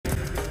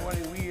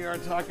are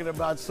talking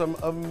about some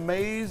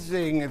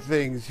amazing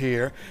things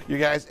here. You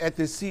guys at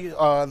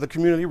the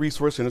Community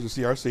Resource Center, the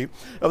CRC,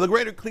 of the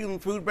Greater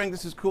Cleveland Food Bank.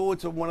 This is cool.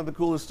 It's one of the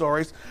coolest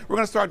stories. We're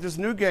going to start this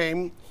new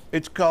game.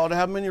 It's called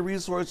How Many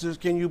Resources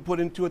Can You Put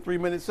Into a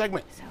 3-Minute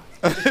Segment?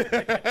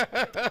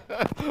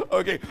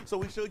 Okay, so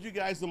we showed you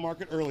guys the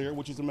market earlier,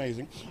 which is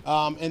amazing.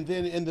 And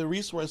then in the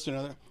Resource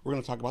Center, we're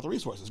going to talk about the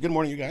resources. Good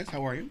morning, you guys.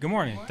 How are you? Good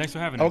morning. Thanks for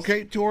having us.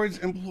 Okay, towards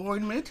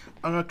employment,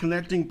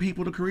 connecting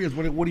people to careers.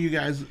 What do you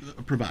guys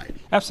provide?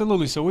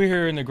 Absolutely. So we're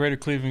here in the Greater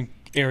Cleveland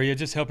area,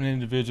 just helping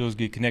individuals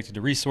get connected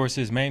to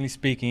resources, mainly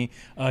speaking,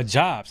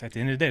 jobs. At the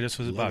end of the day, that's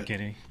what it's about,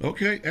 Kenny.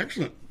 Okay,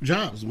 excellent.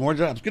 Jobs, more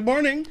jobs. Good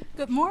morning.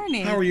 Good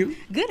morning. How are you?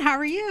 Good, how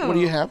are you? What do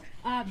you have?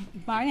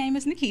 My name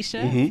is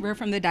Nikisha. We're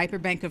from the Diaper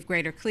Bank of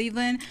Greater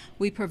Cleveland.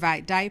 We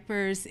provide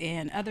diapers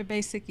and other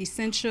basic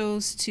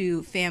essentials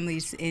to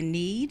families in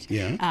need.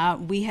 Yeah.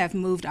 We have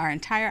moved our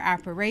entire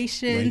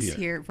operations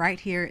right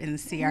here in the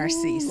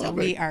CRC, Ooh, so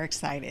we are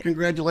excited.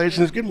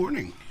 Congratulations. Good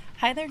morning.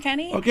 Hi there,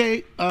 Kenny.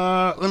 Okay,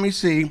 let me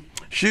see.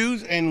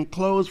 Shoes and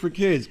clothes for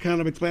kids,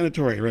 kind of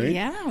explanatory, right?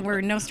 Yeah,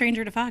 we're no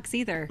stranger to Fox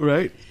either.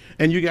 Right.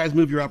 And you guys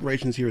move your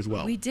operations here as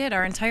well. We did,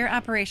 our entire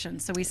operation.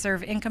 So we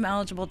serve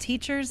income-eligible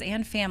teachers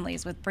and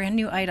families with brand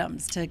new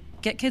items to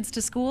get kids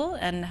to school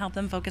and help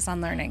them focus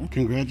on learning.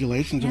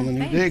 Congratulations on the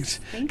new digs.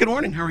 Good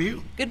morning, how are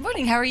you? Good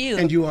morning, how are you?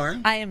 And you are?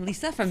 I am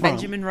Lisa from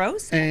Benjamin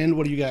Rose. And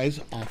what do you guys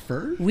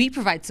offer? We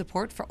provide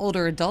support for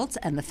older adults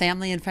and the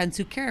family and friends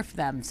who care for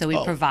them. So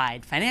we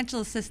provide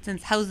financial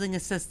assistance, housing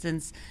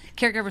assistance,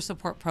 caregiver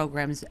support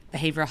programs,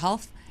 behavioral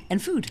health,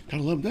 and food.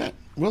 Gotta love that.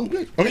 Well,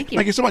 good. Okay,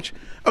 thank you so much.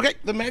 Okay,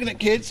 the Magnet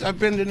Kids. I've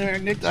been in there.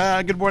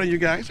 Good morning, you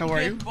guys. How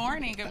are you? Good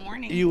morning. Good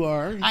morning. You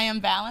are? I am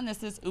Valen.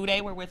 This is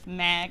Uday. We're with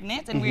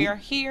Magnet, and we are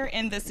here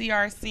in the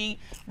CRC,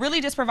 really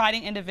just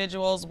providing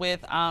individuals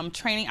with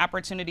training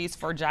opportunities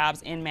for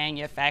jobs in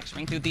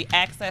manufacturing through the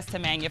Access to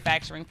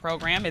Manufacturing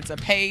program. It's a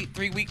paid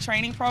 3-week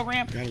training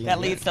program that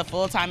leads to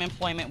full-time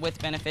employment with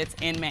benefits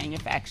in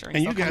manufacturing.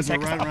 And so you guys are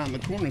right around the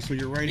corner, so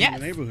you're right in the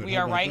neighborhood. We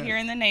are right here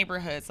in the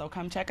neighborhood, so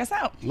come check us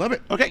out. Love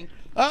it. Okay.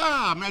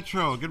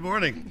 Metro, good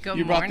morning. Good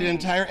you brought the morning.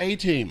 entire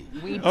A-team.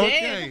 We did.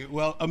 Okay,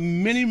 well,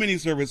 many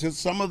services.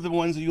 Some of the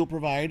ones that you'll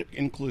provide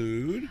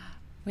include...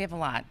 We have a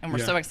lot, and we're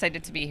so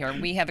excited to be here.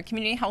 We have a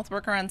community health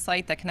worker on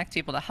site that connects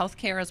people to health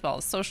care as well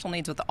as social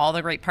needs with all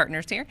the great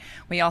partners here.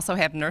 We also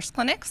have nurse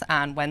clinics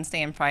on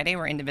Wednesday and Friday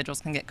where individuals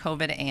can get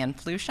COVID and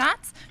flu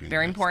shots.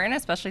 Very important,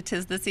 especially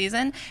 'tis the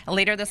season. And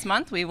later this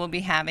month, we will be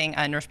having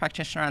a nurse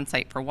practitioner on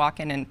site for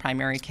walk-in and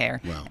primary care.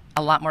 Wow.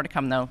 A lot more to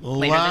come, though,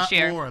 later this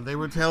year. More. They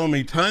were telling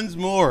me tons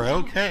more.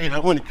 Okay, and I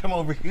want to come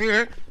over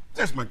here.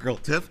 There's my girl,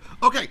 Tiff.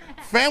 Okay,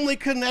 family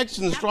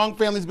connections, strong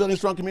families building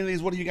strong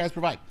communities. What do you guys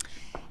provide?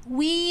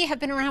 We have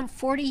been around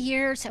 40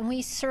 years, and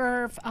we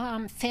serve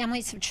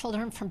families of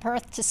children from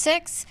birth to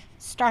 6,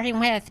 starting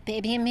with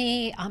Baby and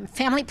Me,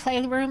 family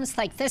playrooms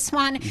like this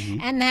one,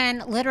 and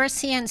then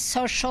literacy and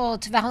social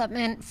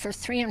development for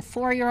 3- and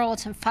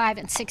 4-year-olds and 5-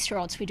 and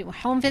 6-year-olds. We do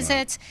home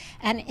visits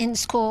and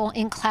in-school,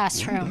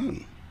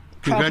 in-classroom.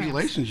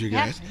 Congratulations, you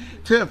guys.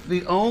 Tiff,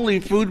 the only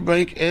food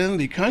bank in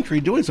the country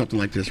doing something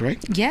like this, right?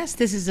 Yes,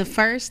 this is the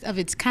first of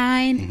its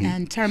kind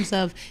in terms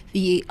of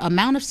the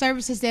amount of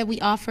services that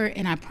we offer,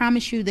 and I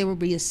promise you there will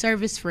be a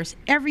service for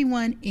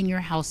everyone in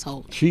your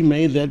household. She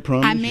made that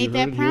promise. I made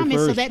that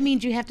promise, so that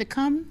means you have to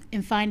come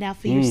and find out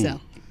for yourself.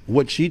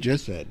 What she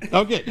just said.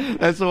 Okay,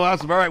 that's so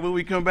awesome. All right, when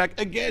we come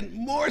back, again,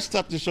 more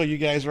stuff to show you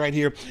guys right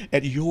here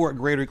at your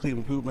Greater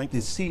Cleveland Food Bank, the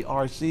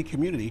CRC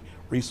Community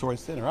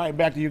Resource Center. All right,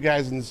 back to you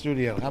guys in the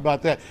studio. How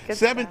about that?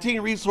 17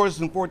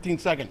 resources in 14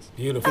 seconds.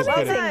 Beautiful.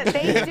 I love it.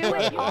 They do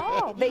it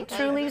all. They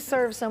truly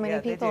serve so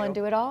many people and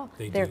do it all.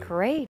 They're great.